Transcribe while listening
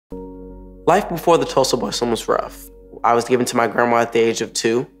Life before the Tulsa Boys Home was rough. I was given to my grandma at the age of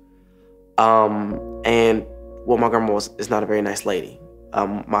 2. And well, my grandma is not a very nice lady.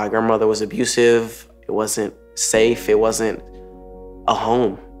 My grandmother was abusive. It wasn't safe. It wasn't a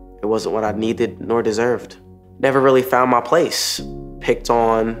home. It wasn't what I needed nor deserved. Never really found my place. Picked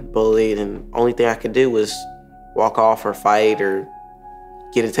on, bullied, and only thing I could do was walk off or fight or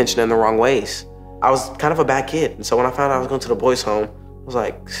get attention in the wrong ways. I was kind of a bad kid. And so when I found out I was going to the boys' home, I was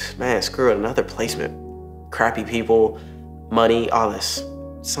like, man, screw it, another placement. Crappy people, money, all this.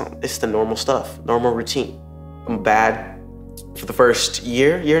 It's the normal stuff, normal routine. I'm bad for the first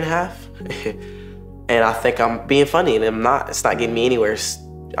year and a half. And I think I'm being funny, and I'm not. It's not getting me anywhere.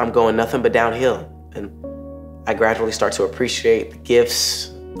 I'm going nothing but downhill. And I gradually start to appreciate the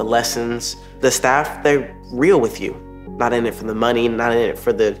gifts, the lessons. The staff, they're real with you. Not in it for the money, not in it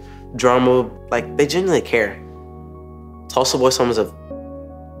for the drama. Like, they genuinely care. Tulsa Boys Home is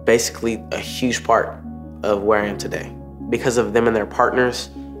basically a huge part of where I am today. Because of them and their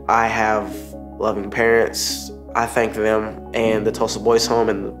partners, I have loving parents. I thank them and the Tulsa Boys Home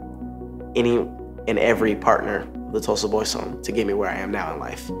and any and every partner of the Tulsa Boys Home to get me where I am now in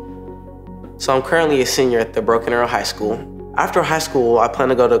life. So I'm currently a senior at the Broken Arrow High School. After high school, I plan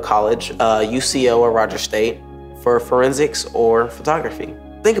to go to college, UCO or Rogers State, for forensics or photography.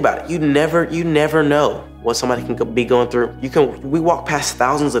 Think about it, you never know what somebody can be going through. We walk past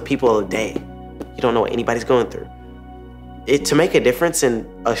thousands of people a day. You don't know what anybody's going through. To make a difference in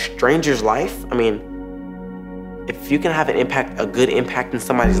a stranger's life, I mean, if you can have a good impact in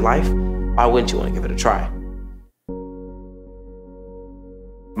somebody's life, why wouldn't you want to give it a try?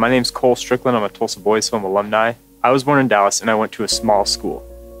 My name's Cole Strickland. I'm a Tulsa Boys Home alumni. I was born in Dallas, and I went to a small school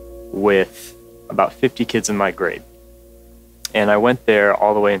with about 50 kids in my grade. And I went there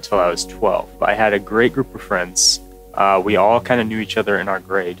all the way until I was 12. I had a great group of friends. We all kind of knew each other in our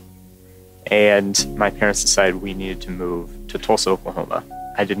grade. And my parents decided we needed to move to Tulsa, Oklahoma.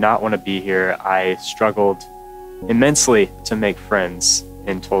 I did not want to be here. I struggled immensely to make friends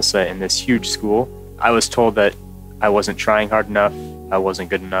in Tulsa in this huge school. I was told that I wasn't trying hard enough. I wasn't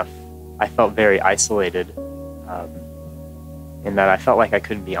good enough. I felt very isolated in that I felt like I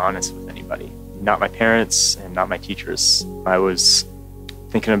couldn't be honest with anybody. Not my parents and not my teachers. I was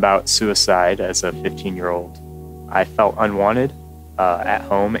thinking about suicide as a 15-year-old. I felt unwanted at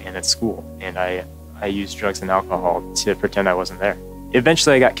home and at school, and I used drugs and alcohol to pretend I wasn't there.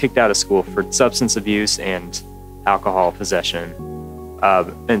 Eventually I got kicked out of school for substance abuse and alcohol possession.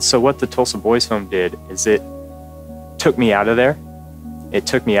 And so what the Tulsa Boys Home did is it took me out of there. It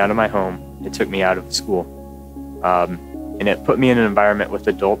took me out of my home. It took me out of school. And it put me in an environment with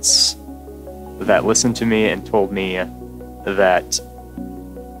adults that listened to me and told me that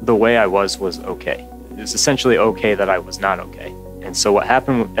the way I was okay. It was essentially okay that I was not okay. And so what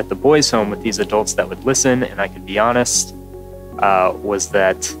happened at the boys' home with these adults that would listen and I could be honest was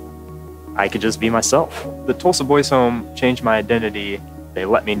that I could just be myself. The Tulsa Boys Home changed my identity. They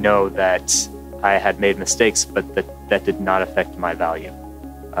let me know that I had made mistakes, but that did not affect my value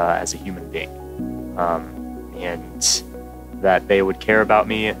as a human being. And that they would care about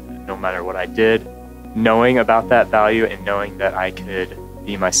me no matter what I did. Knowing about that value and knowing that I could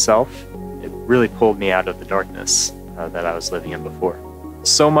be myself, it really pulled me out of the darkness that I was living in before.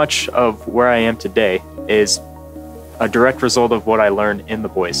 So much of where I am today is a direct result of what I learned in the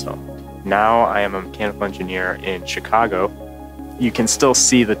boys' home. Now I am a mechanical engineer in Chicago. You can still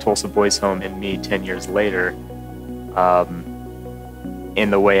see the Tulsa Boys Home in me 10 years later, in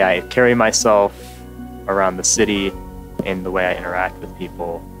the way I carry myself around the city, in the way I interact with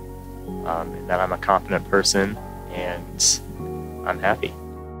people, and that I'm a confident person and I'm happy.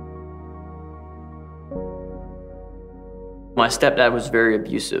 My stepdad was very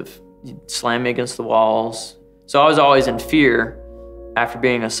abusive. He'd slam me against the walls. So I was always in fear after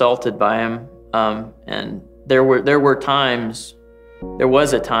being assaulted by him. And there was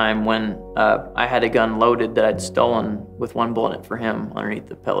a time when I had a gun loaded that I'd stolen with one bullet in it for him underneath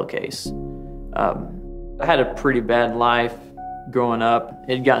the pillowcase. I had a pretty bad life growing up.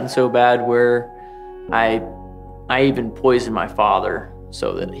 It had gotten so bad where I even poisoned my father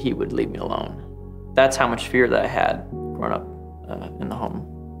so that he would leave me alone. That's how much fear that I had growing up in the home.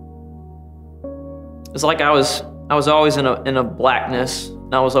 It's like I was always in a blackness.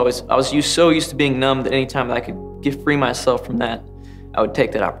 And I was so used to being numb that anytime that I could free myself from that, I would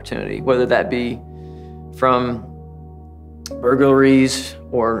take that opportunity, whether that be from burglaries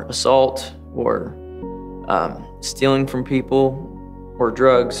or assault or stealing from people or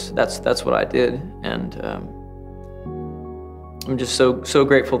drugs. That's what I did, and I'm just so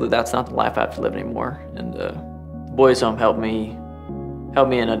grateful that that's not the life I have to live anymore. And the Boys Home helped me helped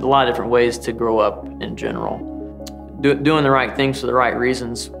me in a lot of different ways to grow up in general. Doing the right things for the right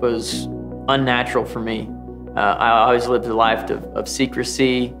reasons was unnatural for me. I always lived a life of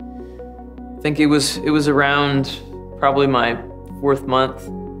secrecy. I think it was around probably my 4th month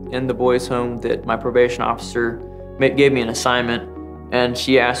in the boys' home that my probation officer gave me an assignment, and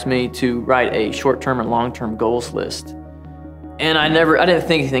she asked me to write a short-term and long-term goals list. And I didn't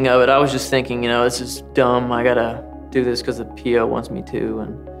think anything of it. I was just thinking, this is dumb. I gotta do this because the PO wants me to.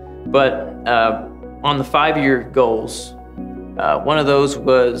 But on the 5-year goals, one of those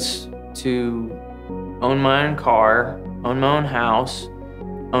was to own my own car, own my own house,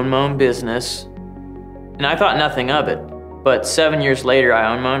 own my own business. And I thought nothing of it. But 7 years later,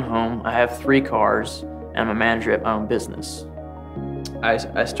 I own my own home. I have 3 cars, and I'm a manager at my own business.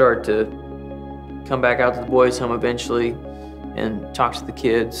 I started to come back out to the boys' home eventually and talk to the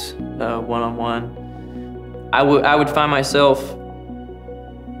kids one-on-one. I would find myself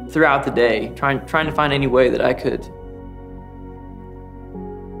throughout the day trying to find any way that I could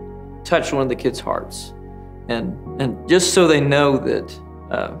touch one of the kids' hearts, and just so they know that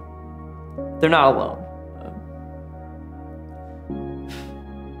they're not alone.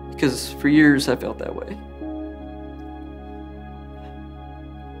 Because for years I felt that way.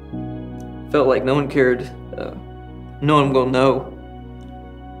 Felt like no one cared. No one will know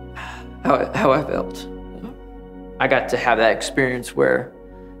how I felt. I got to have that experience where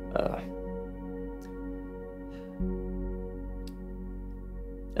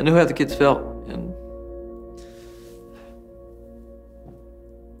I knew how the kids felt, and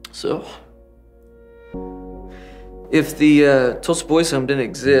so if the Tulsa Boys Home didn't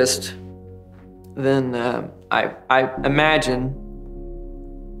exist, then I imagine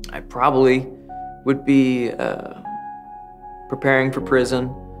I probably would be preparing for prison,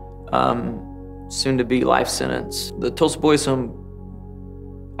 soon to be life sentence. The Tulsa Boys Home,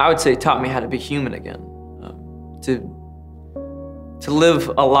 I would say, taught me how to be human again, to live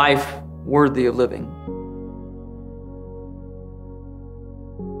a life worthy of living.